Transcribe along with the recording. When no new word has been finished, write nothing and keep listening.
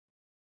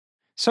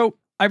So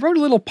I wrote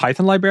a little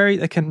Python library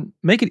that can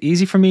make it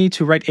easy for me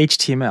to write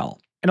HTML.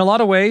 In a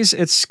lot of ways,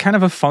 it's kind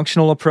of a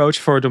functional approach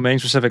for a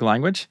domain-specific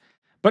language.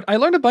 But I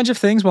learned a bunch of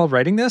things while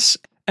writing this,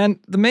 and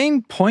the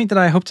main point that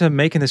I hope to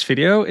make in this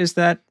video is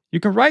that you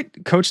can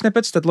write code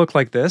snippets that look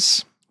like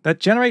this,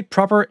 that generate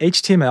proper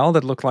HTML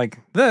that look like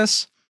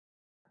this,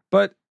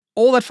 but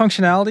all that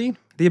functionality,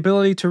 the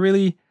ability to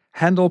really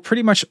handle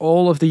pretty much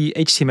all of the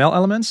HTML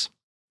elements,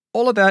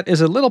 all of that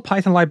is a little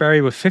Python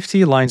library with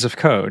 50 lines of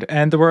code.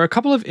 And there were a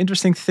couple of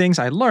interesting things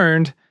I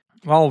learned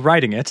while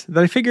writing it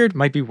that I figured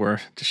might be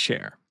worth to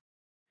share.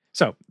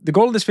 So the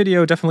goal of this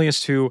video definitely is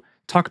to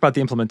talk about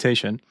the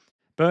implementation,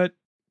 but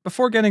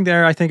before getting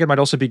there, I think it might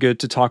also be good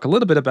to talk a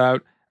little bit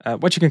about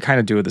what you can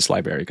kind of do with this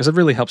library, because it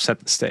really helps set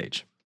the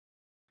stage.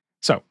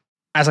 So,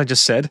 as I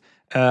just said,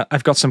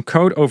 I've got some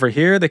code over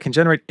here that can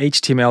generate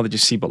HTML that you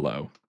see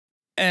below.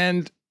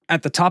 And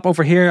at the top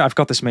over here, I've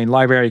got this main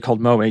library called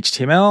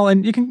mohtml,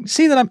 and you can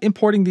see that I'm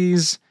importing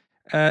these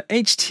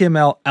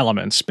HTML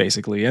elements,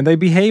 basically, and they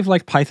behave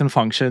like Python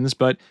functions,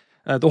 but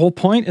the whole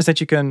point is that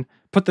you can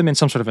put them in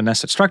some sort of a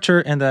nested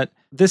structure, and that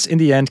this, in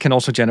the end, can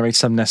also generate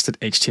some nested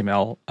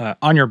HTML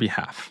on your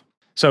behalf.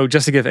 So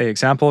just to give an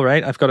example,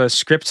 right, I've got a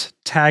script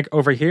tag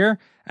over here,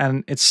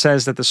 and it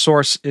says that the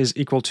source is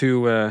equal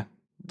to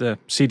the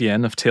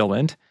CDN of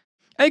Tailwind.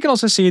 And you can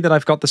also see that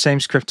I've got the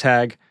same script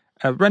tag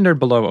rendered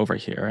below over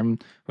here.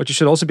 And what you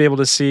should also be able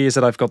to see is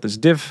that I've got this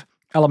div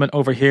element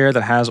over here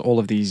that has all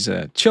of these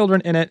children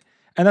in it,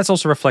 and that's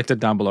also reflected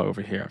down below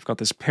over here. I've got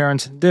this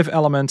parent div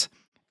element,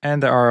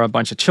 and there are a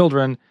bunch of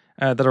children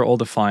that are all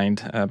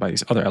defined by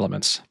these other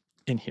elements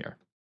in here.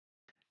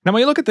 Now, when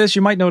you look at this,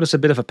 you might notice a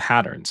bit of a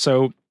pattern.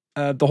 So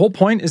the whole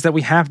point is that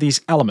we have these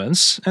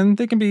elements, and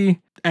they can be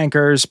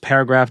anchors,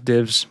 paragraph,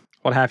 divs,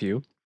 what have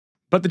you.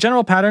 But the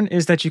general pattern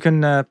is that you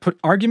can put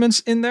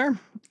arguments in there,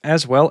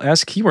 as well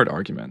as keyword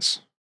arguments.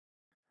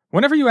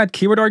 Whenever you add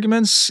keyword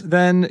arguments,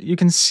 then you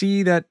can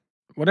see that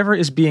whatever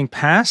is being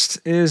passed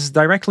is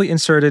directly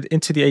inserted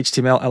into the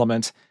HTML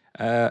element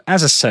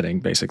as a setting,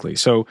 basically.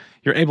 So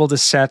you're able to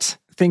set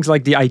things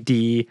like the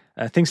ID,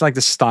 things like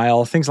the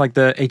style, things like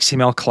the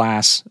HTML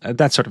class,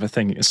 that sort of a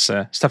thing is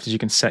stuff that you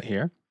can set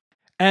here.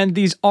 And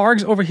these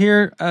args over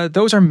here,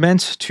 those are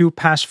meant to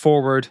pass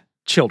forward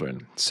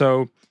children.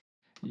 So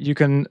you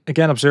can,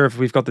 again, observe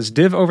we've got this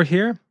div over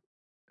here.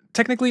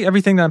 Technically,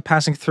 everything that I'm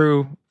passing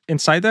through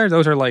inside there,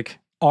 those are like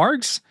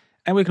args.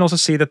 And we can also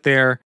see that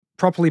they're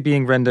properly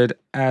being rendered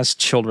as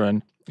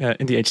children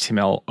in the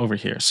HTML over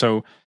here.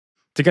 So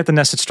to get the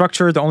nested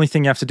structure, the only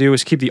thing you have to do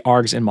is keep the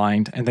args in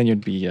mind, and then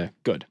you'd be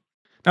good.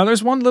 Now,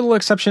 there's one little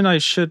exception I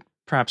should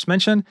perhaps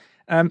mention.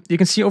 You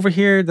can see over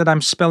here that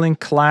I'm spelling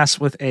class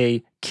with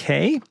a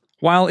K,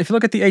 while if you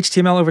look at the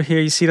HTML over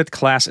here, you see that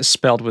class is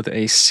spelled with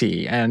a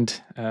C.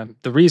 And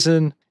the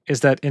reason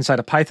is that inside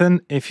of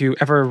Python, if you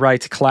ever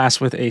write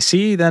class with a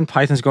C, then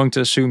Python's going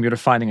to assume you're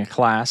defining a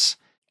class.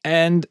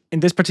 And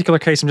in this particular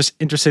case, I'm just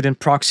interested in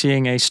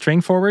proxying a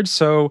string forward.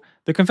 So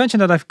the convention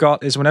that I've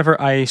got is whenever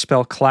I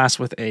spell class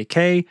with a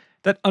K,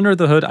 that under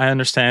the hood, I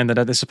understand that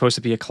that is supposed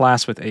to be a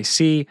class with a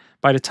C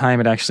by the time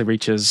it actually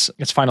reaches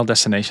its final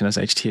destination as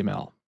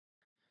HTML.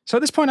 So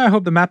at this point, I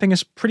hope the mapping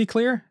is pretty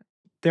clear.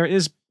 There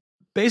is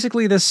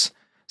basically this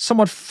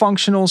somewhat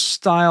functional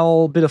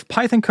style bit of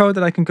Python code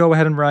that I can go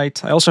ahead and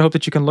write. I also hope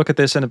that you can look at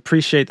this and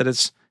appreciate that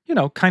it's, you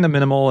know, kind of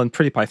minimal and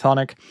pretty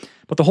Pythonic.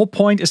 But the whole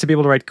point is to be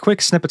able to write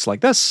quick snippets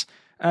like this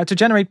to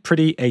generate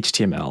pretty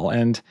HTML.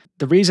 And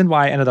the reason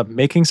why I ended up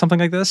making something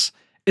like this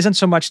isn't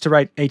so much to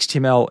write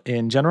HTML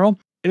in general.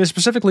 It is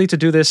specifically to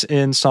do this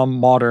in some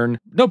modern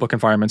notebook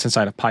environments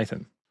inside of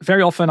Python.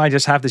 Very often I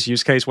just have this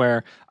use case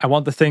where I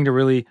want the thing to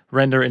really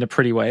render in a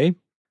pretty way.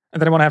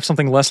 And then I want to have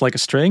something less like a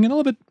string and a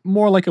little bit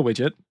more like a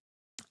widget.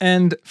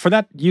 And for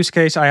that use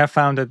case, I have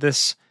found that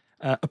this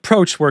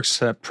approach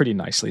works pretty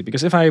nicely.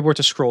 Because if I were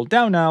to scroll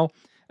down now,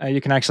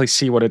 you can actually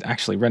see what it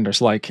actually renders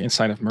like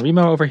inside of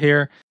Marimo over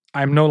here.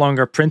 I'm no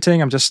longer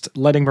printing, I'm just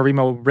letting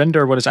Marimo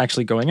render what is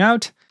actually going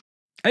out.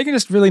 And you can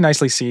just really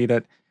nicely see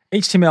that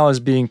HTML is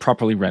being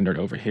properly rendered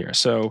over here.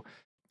 So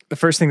the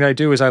first thing that I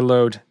do is I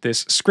load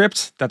this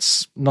script.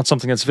 That's not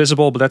something that's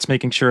visible, but that's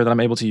making sure that I'm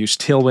able to use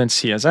Tailwind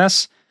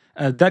CSS.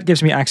 That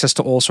gives me access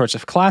to all sorts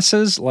of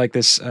classes, like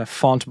this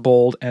font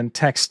bold and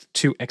text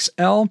to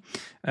XL.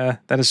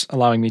 That is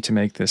allowing me to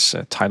make this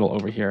title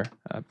over here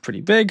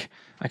pretty big.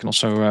 I can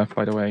also,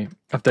 by the way,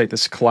 update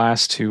this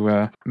class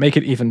to make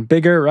it even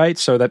bigger, right?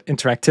 So that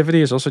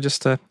interactivity is also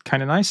just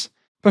kind of nice.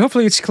 But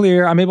hopefully it's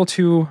clear. I'm able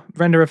to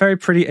render a very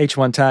pretty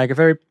H1 tag, a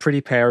very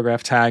pretty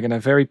paragraph tag, and a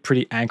very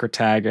pretty anchor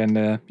tag.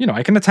 And, you know,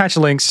 I can attach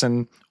links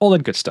and all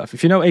that good stuff.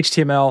 If you know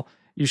HTML,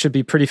 you should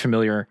be pretty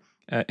familiar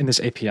in this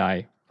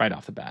API right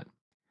off the bat.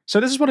 So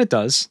this is what it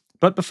does.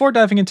 But before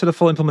diving into the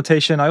full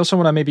implementation, I also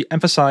want to maybe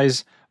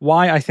emphasize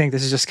why I think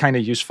this is just kind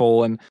of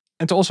useful and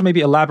to also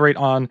maybe elaborate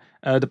on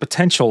the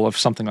potential of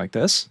something like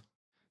this.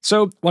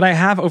 So what I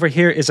have over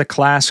here is a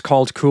class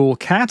called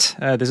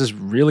coolCat. This is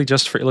really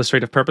just for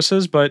illustrative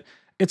purposes, but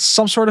it's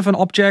some sort of an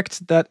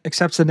object that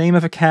accepts the name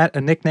of a cat,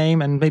 a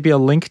nickname, and maybe a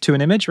link to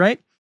an image, right?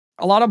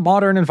 A lot of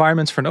modern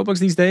environments for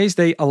notebooks these days,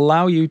 they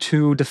allow you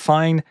to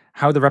define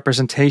how the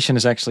representation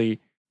is actually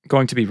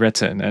going to be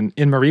written. And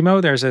in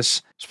Marimo, there's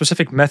this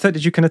specific method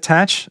that you can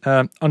attach,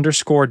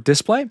 underscore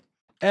display.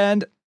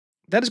 And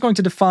that is going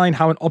to define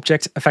how an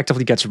object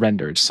effectively gets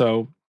rendered.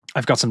 So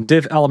I've got some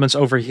div elements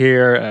over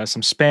here,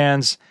 some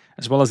spans,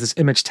 as well as this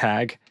image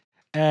tag.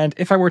 And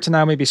if I were to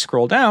now maybe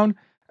scroll down,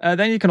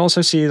 then you can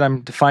also see that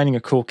I'm defining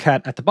a cool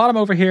cat at the bottom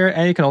over here,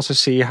 and you can also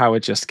see how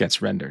it just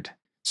gets rendered.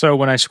 So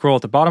when I scroll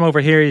at the bottom over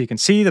here, you can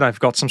see that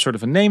I've got some sort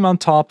of a name on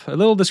top, a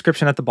little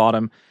description at the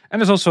bottom, and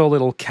there's also a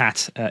little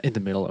cat in the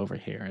middle over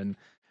here. And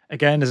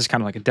again, this is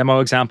kind of like a demo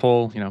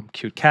example,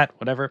 cute cat,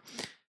 whatever.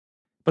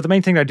 But the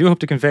main thing that I do hope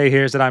to convey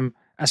here is that I'm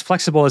as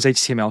flexible as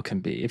HTML can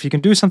be. If you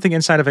can do something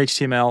inside of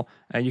HTML,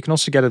 you can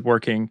also get it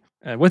working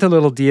with a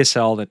little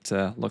DSL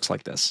that looks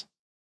like this.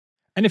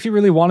 And if you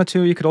really wanted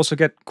to, you could also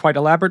get quite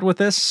elaborate with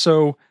this.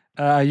 So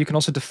you can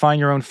also define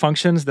your own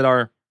functions that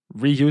are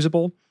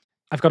reusable.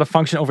 I've got a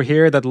function over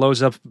here that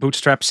loads up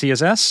Bootstrap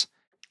CSS.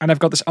 And I've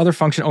got this other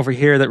function over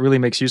here that really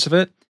makes use of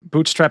it.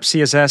 Bootstrap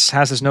CSS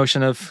has this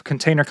notion of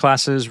container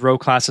classes, row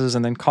classes,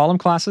 and then column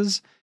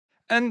classes.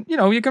 And,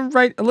 you can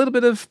write a little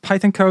bit of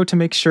Python code to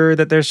make sure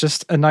that there's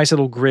just a nice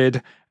little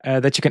grid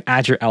that you can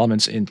add your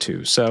elements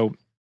into. So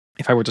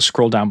if I were to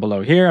scroll down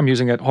below here, I'm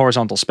using a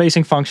horizontal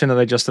spacing function that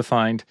I just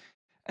defined.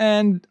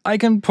 And I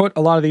can put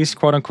a lot of these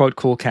quote-unquote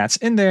cool cats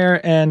in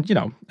there, and,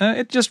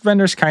 it just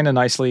renders kind of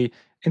nicely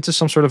into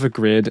some sort of a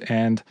grid.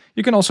 And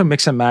you can also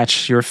mix and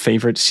match your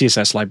favorite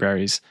CSS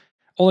libraries.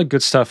 All the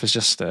good stuff is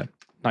just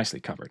nicely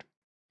covered.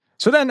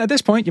 So then at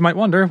this point, you might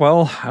wonder,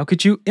 well, how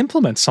could you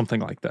implement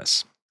something like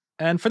this?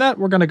 And for that,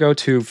 we're going to go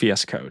to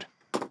VS Code.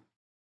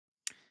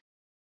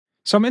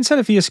 So I'm inside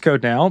of VS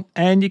Code now,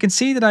 and you can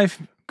see that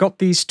I've got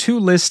these two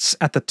lists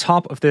at the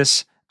top of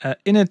this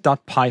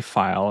init.py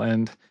file.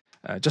 And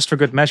just for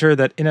good measure,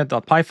 that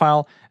init.py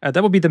file, that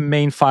will be the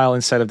main file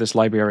inside of this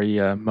library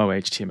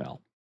mohtml.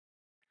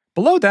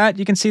 Below that,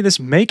 you can see this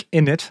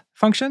make_init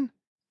function,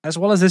 as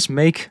well as this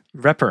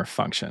make_wrapper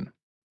function.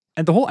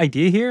 And the whole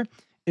idea here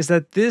is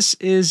that this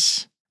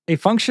is a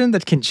function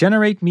that can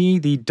generate me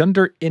the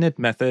dunder init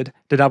method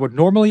that I would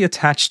normally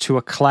attach to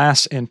a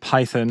class in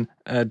Python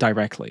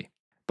directly.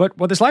 But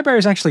what this library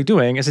is actually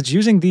doing is it's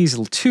using these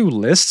two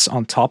lists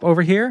on top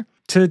over here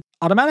to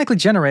automatically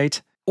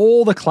generate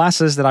all the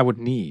classes that I would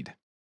need.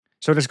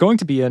 So there's going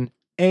to be an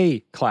A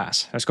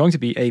class, there's going to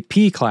be a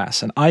P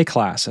class, an I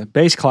class, a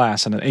base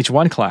class, and an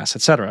H1 class,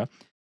 etc.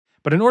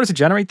 But in order to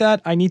generate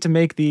that, I need to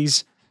make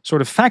these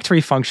sort of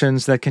factory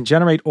functions that can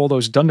generate all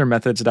those dunder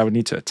methods that I would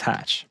need to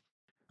attach.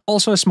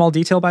 Also, a small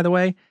detail, by the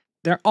way,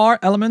 there are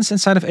elements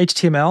inside of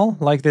HTML,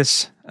 like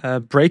this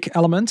break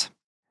element,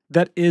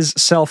 that is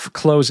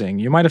self-closing.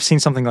 You might have seen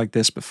something like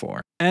this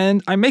before.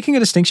 And I'm making a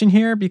distinction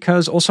here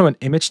because also an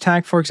image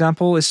tag, for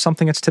example, is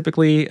something that's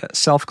typically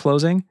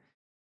self-closing.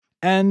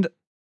 And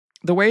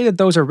the way that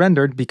those are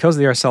rendered, because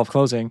they are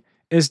self-closing,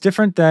 is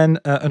different than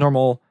a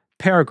normal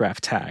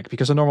paragraph tag.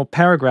 Because a normal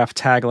paragraph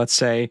tag, let's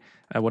say,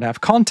 would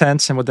have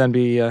contents and would then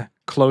be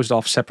closed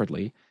off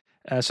separately.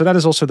 So that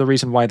is also the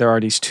reason why there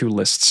are these two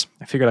lists.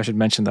 I figured I should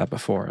mention that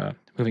before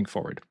moving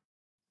forward.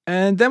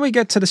 And then we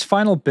get to this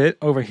final bit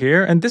over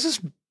here, and this is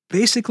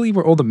basically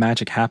where all the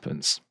magic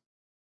happens.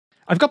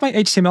 I've got my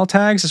HTML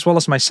tags as well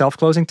as my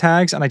self-closing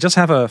tags, and I just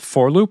have a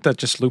for loop that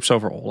just loops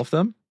over all of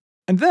them.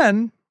 And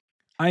then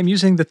I'm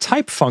using the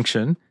type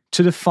function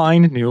to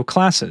define new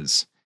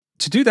classes.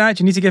 To do that,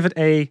 you need to give it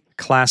a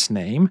class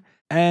name,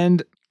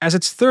 and as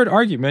its third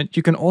argument,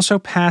 you can also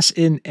pass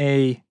in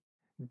a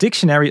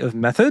dictionary of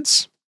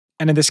methods.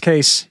 And in this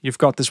case, you've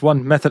got this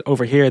one method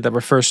over here that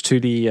refers to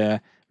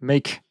the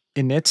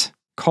make_init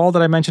call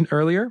that I mentioned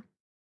earlier.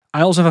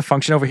 I also have a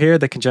function over here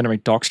that can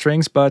generate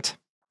docstrings, but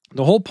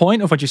the whole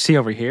point of what you see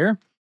over here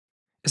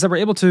is that we're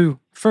able to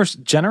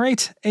first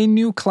generate a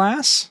new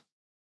class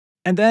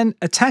and then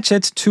attach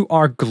it to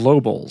our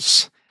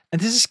globals. And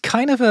this is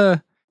kind of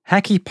a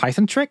hacky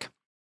Python trick,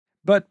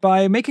 but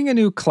by making a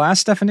new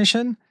class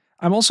definition,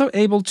 I'm also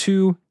able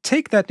to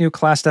take that new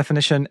class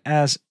definition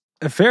as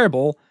a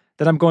variable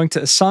that I'm going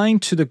to assign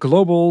to the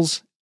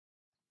globals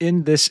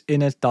in this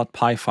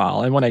init.py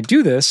file. And when I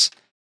do this,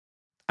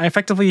 I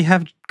effectively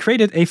have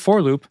created a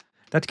for loop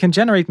that can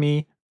generate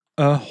me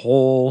a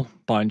whole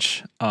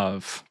bunch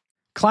of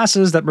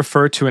classes that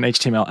refer to an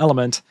HTML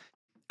element.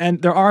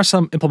 And there are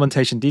some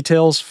implementation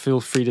details.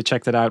 Feel free to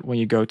check that out when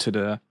you go to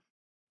the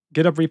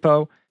GitHub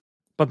repo.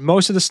 But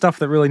most of the stuff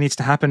that really needs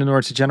to happen in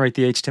order to generate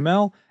the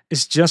HTML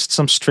is just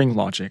some string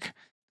logic.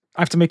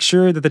 I have to make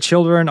sure that the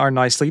children are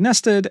nicely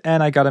nested,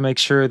 and I got to make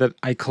sure that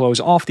I close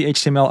off the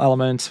HTML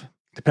element,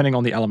 depending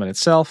on the element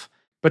itself.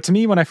 But to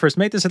me, when I first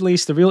made this at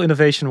least, the real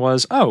innovation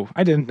was, oh,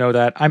 I didn't know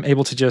that. I'm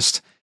able to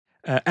just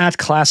add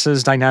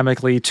classes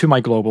dynamically to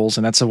my globals,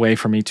 and that's a way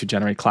for me to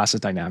generate classes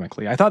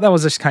dynamically. I thought that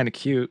was just kind of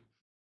cute.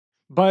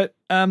 But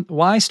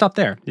why stop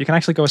there? You can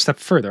actually go a step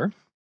further,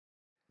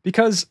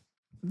 because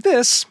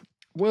this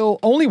will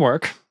only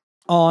work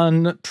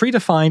on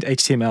predefined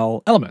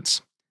HTML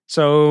elements.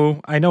 So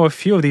I know a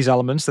few of these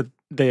elements that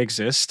they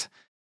exist,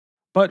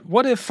 But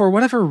what if, for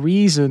whatever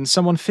reason,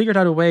 someone figured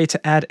out a way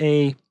to add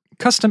a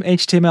custom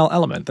HTML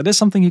element that is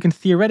something you can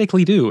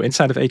theoretically do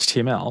inside of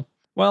HTML?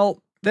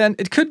 Well, then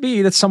it could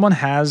be that someone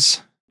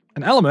has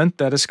an element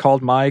that is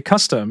called my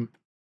custom,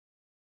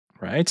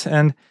 right?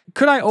 And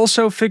could I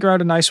also figure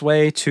out a nice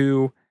way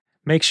to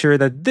make sure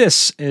that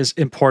this is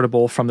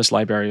importable from this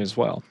library as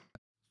well?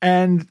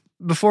 And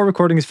before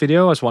recording this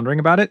video, I was wondering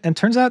about it, and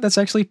turns out that's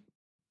actually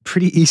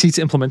pretty easy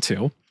to implement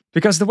too.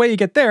 Because the way you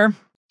get there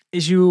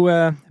is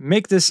you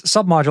make this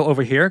submodule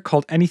over here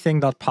called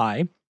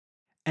anything.py,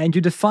 and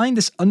you define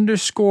this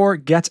underscore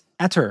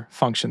getAttr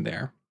function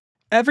there.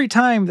 Every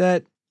time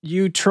that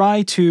you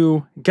try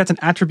to get an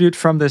attribute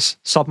from this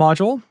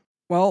submodule,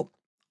 well,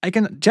 I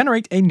can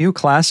generate a new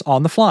class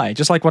on the fly,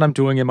 just like what I'm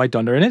doing in my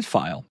dunder init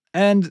file.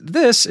 And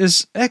this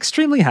is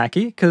extremely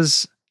hacky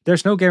because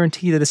there's no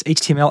guarantee that this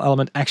HTML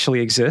element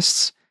actually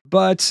exists,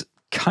 but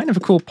kind of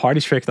a cool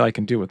party trick that I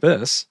can do with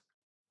this.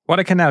 What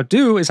I can now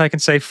do is I can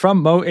say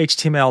from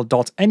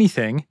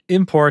mohtml.anything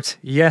import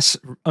yes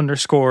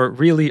underscore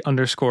really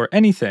underscore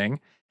anything,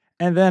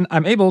 and then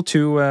I'm able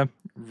to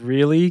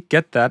really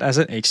get that as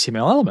an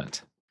HTML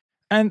element.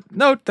 And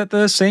note that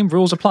the same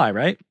rules apply,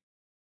 right?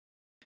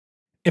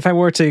 If I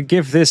were to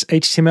give this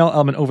HTML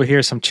element over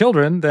here some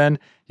children, then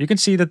you can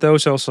see that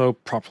those also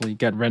properly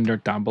get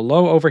rendered down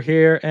below over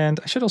here, and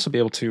I should also be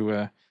able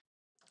to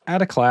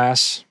add a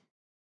class,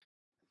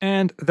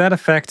 and that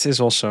effect is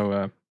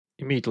also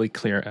immediately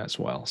clear as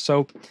well.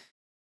 So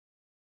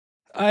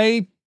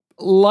I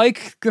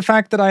like the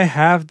fact that I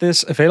have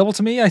this available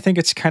to me. I think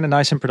it's kind of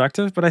nice and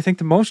productive, but I think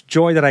the most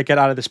joy that I get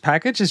out of this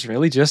package is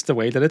really just the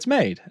way that it's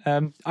made.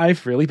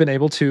 I've really been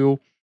able to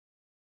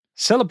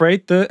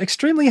celebrate the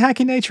extremely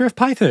hacky nature of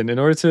Python in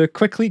order to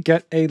quickly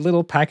get a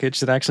little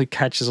package that actually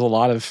catches a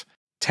lot of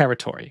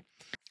territory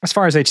as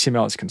far as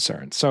HTML is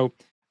concerned. So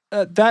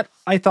that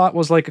I thought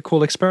was like a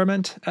cool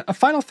experiment. A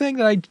final thing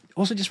that I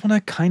also just want to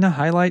kind of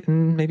highlight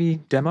and maybe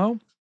demo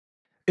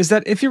is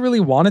that if you really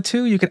wanted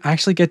to, you could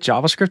actually get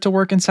JavaScript to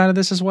work inside of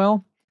this as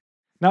well.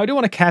 Now, I do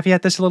want to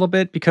caveat this a little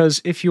bit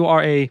because if you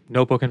are a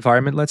notebook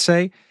environment, let's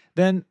say,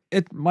 then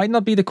it might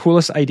not be the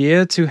coolest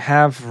idea to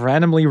have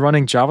randomly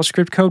running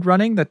JavaScript code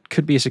running. That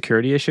could be a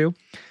security issue.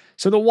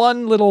 So the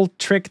one little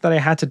trick that I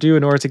had to do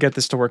in order to get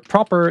this to work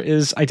proper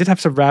is I did have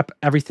to wrap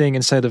everything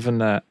inside of an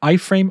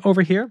iframe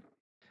over here.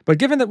 But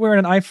given that we're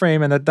in an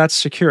iframe and that that's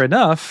secure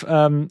enough,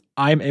 I'm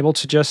able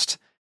to just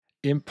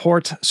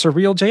import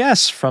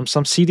Surreal.js from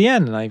some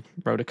CDN, and I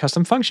wrote a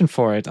custom function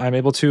for it. I'm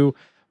able to,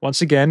 once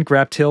again,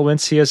 grab Tailwind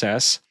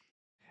CSS,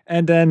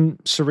 and then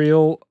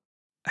Surreal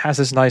has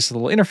this nice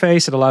little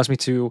interface. It allows me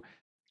to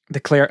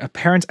declare a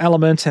parent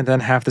element and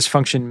then have this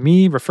function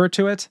me refer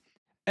to it.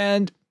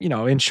 And, you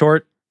know, in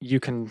short, you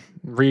can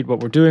read what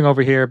we're doing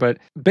over here, but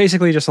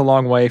basically just a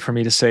long way for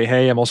me to say,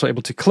 hey, I'm also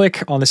able to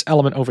click on this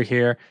element over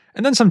here,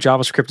 and then some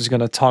JavaScript is going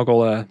to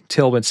toggle a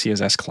Tailwind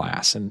CSS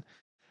class. And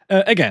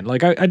again,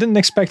 like I didn't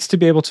expect to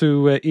be able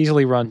to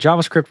easily run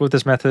JavaScript with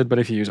this method, but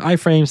if you use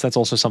iframes, that's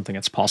also something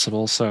that's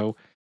possible. So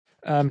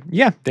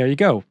yeah, there you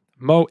go.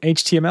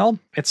 mohtml.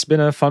 It's been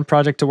a fun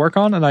project to work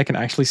on, and I can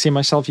actually see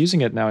myself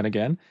using it now and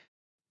again.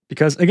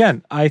 Because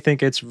again, I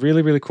think it's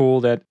really, really cool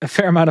that a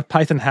fair amount of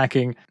Python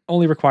hacking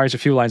only requires a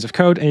few lines of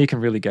code, and you can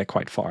really get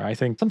quite far. I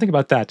think something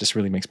about that just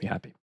really makes me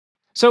happy.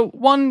 So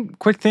one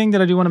quick thing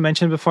that I do want to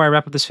mention before I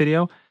wrap up this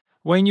video.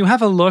 When you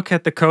have a look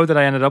at the code that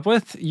I ended up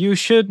with, you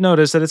should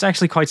notice that it's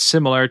actually quite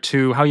similar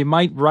to how you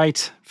might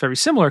write very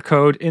similar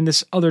code in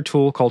this other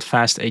tool called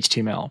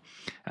FastHTML.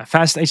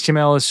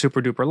 FastHTML is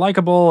super duper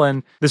likable,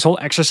 and this whole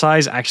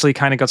exercise actually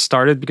kind of got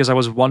started because I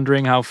was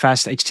wondering how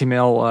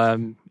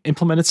FastHTML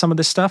implemented some of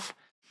this stuff.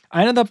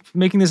 I ended up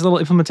making this little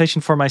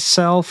implementation for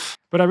myself,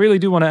 but I really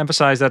do want to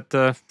emphasize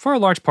that for a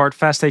large part,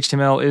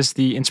 FastHTML is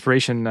the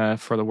inspiration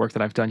for the work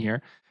that I've done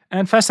here.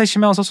 And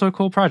FastHTML is also a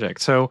cool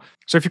project. So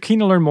if you're keen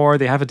to learn more,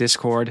 they have a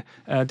Discord.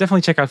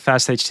 Definitely check out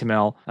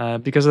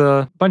FastHTML because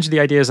a bunch of the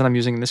ideas that I'm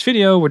using in this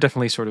video were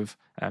definitely sort of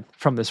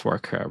from this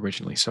work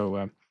originally.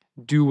 So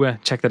do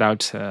check that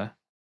out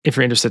if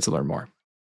you're interested to learn more.